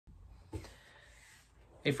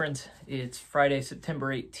Hey friends, it's Friday,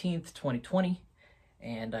 September 18th, 2020,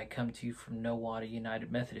 and I come to you from Nowata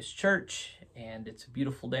United Methodist Church, and it's a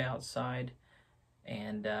beautiful day outside,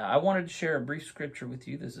 and I wanted to share a brief scripture with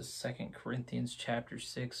you. This is 2 Corinthians chapter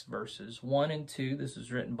 6, verses 1 and 2. This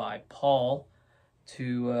is written by Paul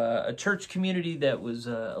to a church community that was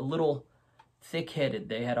a little thick-headed.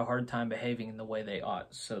 They had a hard time behaving in the way they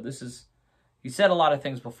ought. So he said a lot of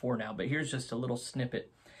things before now, but here's just a little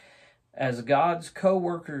snippet. As God's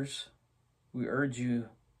co-workers, we urge you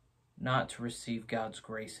not to receive God's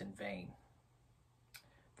grace in vain.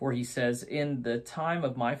 For he says, in the time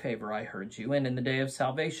of my favor I heard you, and in the day of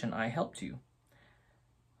salvation I helped you.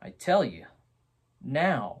 I tell you,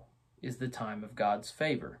 now is the time of God's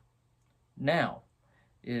favor. Now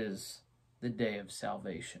is the day of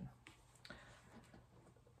salvation.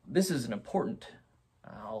 This is an important,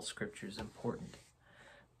 all scripture is important.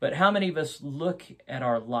 But how many of us look at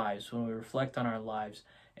our lives, when we reflect on our lives,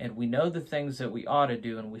 and we know the things that we ought to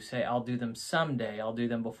do, and we say, I'll do them someday, I'll do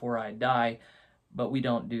them before I die, but we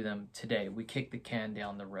don't do them today. We kick the can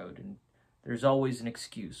down the road, and there's always an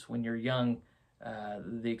excuse. When you're young,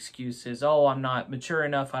 the excuse is, oh, I'm not mature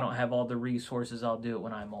enough, I don't have all the resources, I'll do it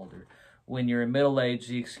when I'm older. When you're in middle age,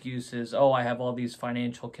 the excuse is, oh, I have all these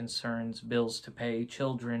financial concerns, bills to pay,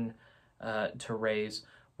 children to raise.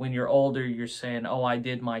 When you're older, you're saying, oh, I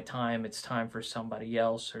did my time, it's time for somebody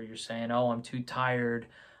else. Or you're saying, oh, I'm too tired,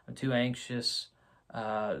 I'm too anxious.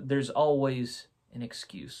 There's always an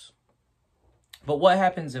excuse. But what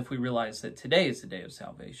happens if we realize that today is the day of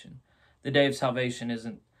salvation? The day of salvation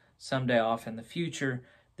isn't someday off in the future.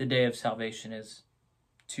 The day of salvation is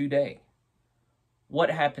today. What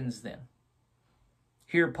happens then?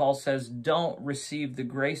 Here Paul says, don't receive the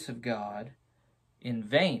grace of God in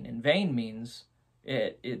vain. In vain means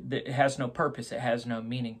it has no purpose, it has no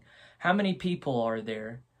meaning. How many people are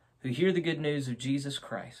there who hear the good news of Jesus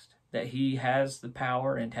Christ, that he has the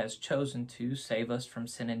power and has chosen to save us from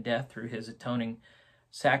sin and death through his atoning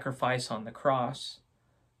sacrifice on the cross,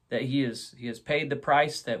 that he has paid the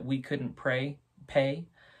price that we couldn't pay?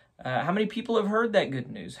 How many people have heard that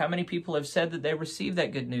good news? How many people have said that they received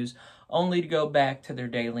that good news only to go back to their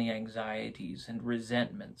daily anxieties and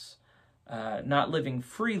resentments? Not living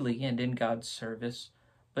freely and in God's service,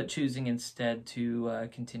 but choosing instead to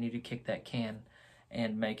continue to kick that can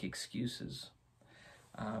and make excuses.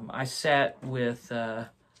 I sat with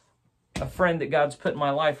a friend that God's put in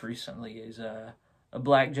my life recently. He's a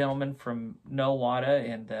black gentleman from Nowata,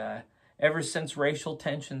 and ever since racial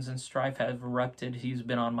tensions and strife have erupted, he's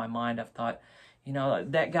been on my mind. I've thought,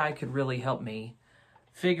 that guy could really help me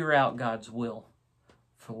figure out God's will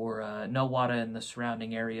for Nowata and the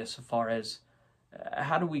surrounding area, so far as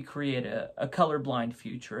how do we create a colorblind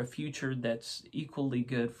future, a future that's equally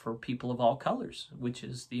good for people of all colors, which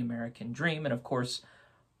is the American dream, and of course,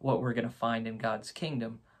 what we're going to find in God's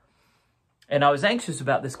kingdom. And I was anxious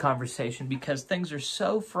about this conversation because things are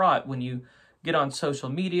so fraught. When you get on social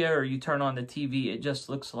media or you turn on the TV, it just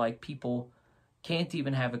looks like people can't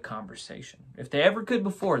even have a conversation. If they ever could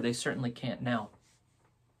before, they certainly can't now.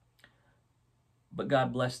 But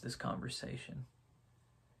God blessed this conversation.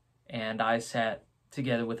 And I sat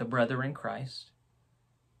together with a brother in Christ.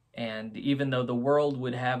 And even though the world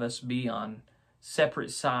would have us be on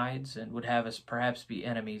separate sides and would have us perhaps be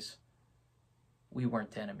enemies, we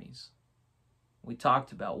weren't enemies. We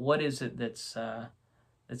talked about what is it that's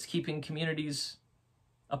keeping communities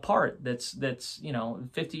apart. That's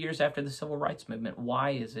 50 years after the Civil Rights Movement. Why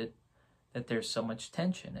is it that there's so much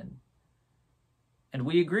tension? And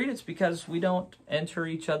we agreed it's because we don't enter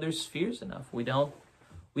each other's spheres enough. We don't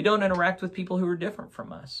interact with people who are different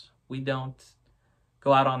from us. We don't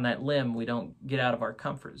go out on that limb. We don't get out of our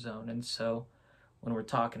comfort zone. And so when we're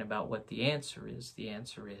talking about what the answer is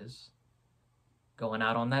going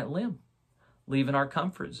out on that limb, leaving our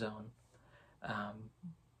comfort zone,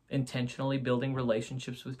 intentionally building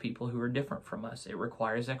relationships with people who are different from us. It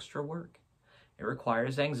requires extra work. It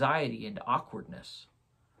requires anxiety and awkwardness.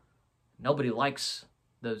 Nobody likes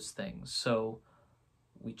those things, so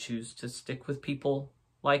we choose to stick with people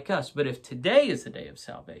like us. But if today is the day of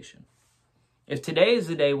salvation, if today is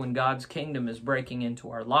the day when God's kingdom is breaking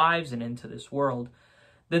into our lives and into this world,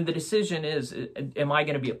 then the decision is, am I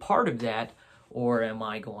going to be a part of that, or am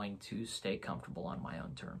I going to stay comfortable on my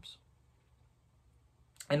own terms?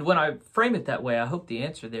 And when I frame it that way, I hope the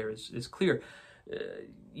answer there is clear.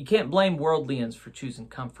 You can't blame worldlians for choosing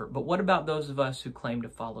comfort, but what about those of us who claim to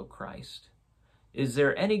follow Christ? Is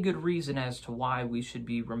there any good reason as to why we should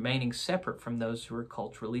be remaining separate from those who are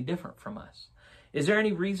culturally different from us? Is there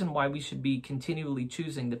any reason why we should be continually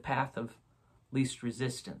choosing the path of least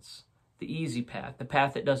resistance, the easy path, the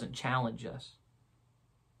path that doesn't challenge us?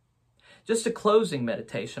 Just a closing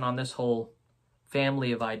meditation on this whole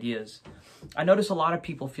family of ideas. I notice a lot of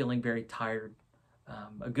people feeling very tired.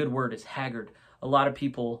 A good word is haggard. A lot of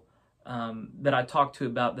people that I talk to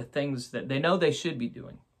about the things that they know they should be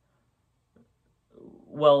doing.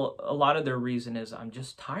 Well, a lot of their reason is, I'm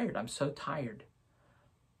just tired. I'm so tired.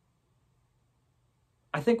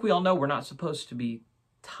 I think we all know we're not supposed to be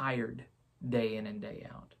tired day in and day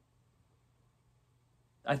out.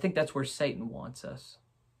 I think that's where Satan wants us.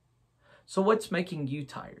 So what's making you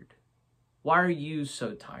tired? Why are you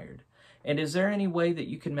so tired? And is there any way that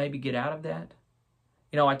you can maybe get out of that?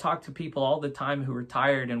 You know, I talk to people all the time who are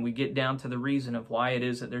tired, and we get down to the reason of why it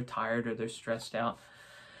is that they're tired or they're stressed out.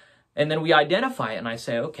 And then we identify it, and I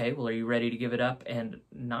say, okay, well, are you ready to give it up? And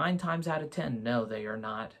 9 times out of 10, no, they are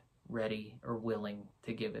not ready or willing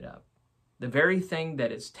to give it up. The very thing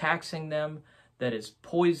that is taxing them, that is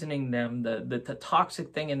poisoning them, the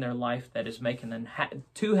toxic thing in their life that is making them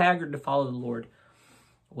too haggard to follow the Lord,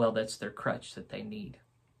 well, that's their crutch that they need.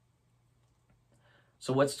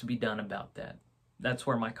 So what's to be done about that? That's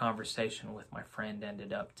where my conversation with my friend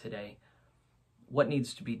ended up today. What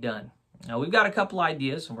needs to be done? Now, we've got a couple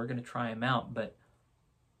ideas, and we're going to try them out, but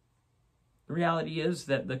the reality is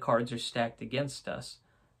that the cards are stacked against us.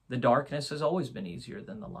 The darkness has always been easier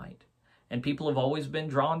than the light, and people have always been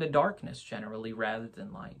drawn to darkness generally rather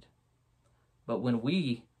than light. But when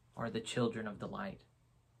we are the children of the light,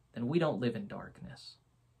 then we don't live in darkness.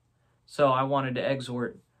 So I wanted to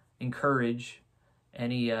exhort, encourage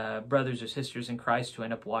any brothers or sisters in Christ who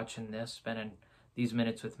end up watching this, spending these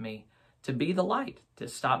minutes with me, to be the light, to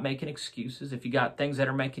stop making excuses. If you got things that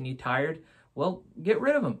are making you tired, well, get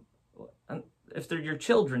rid of them. If they're your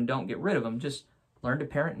children, don't get rid of them. Just learn to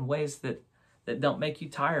parent in ways that don't make you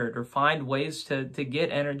tired, or find ways to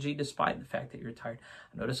get energy despite the fact that you're tired.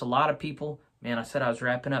 I notice a lot of people, man, I said I was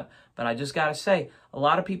wrapping up, but I just got to say, a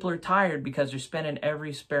lot of people are tired because they're spending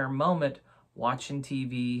every spare moment watching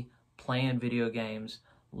TV, playing video games,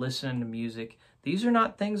 listening to music. These are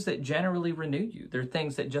not things that generally renew you. They're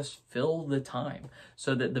things that just fill the time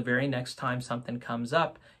so that the very next time something comes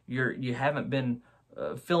up, you haven't been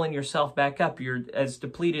filling yourself back up. You're as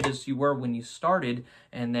depleted as you were when you started,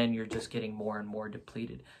 and then you're just getting more and more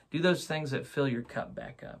depleted. Do those things that fill your cup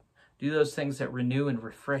back up. Do those things that renew and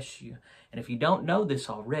refresh you. And if you don't know this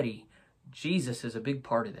already, Jesus is a big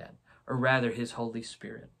part of that, or rather his Holy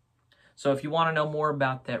Spirit. So if you want to know more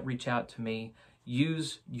about that, reach out to me.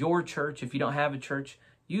 Use your church. If you don't have a church,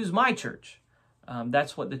 use my church.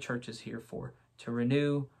 That's what the church is here for, to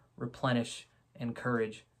renew, replenish,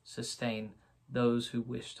 encourage, sustain those who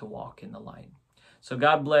wish to walk in the light. So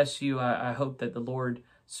God bless you. I hope that the Lord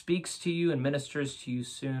speaks to you and ministers to you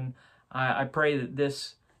soon. I pray that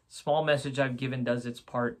this small message I've given does its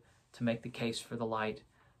part to make the case for the light.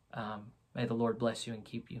 May the Lord bless you and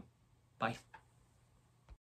keep you. Bye.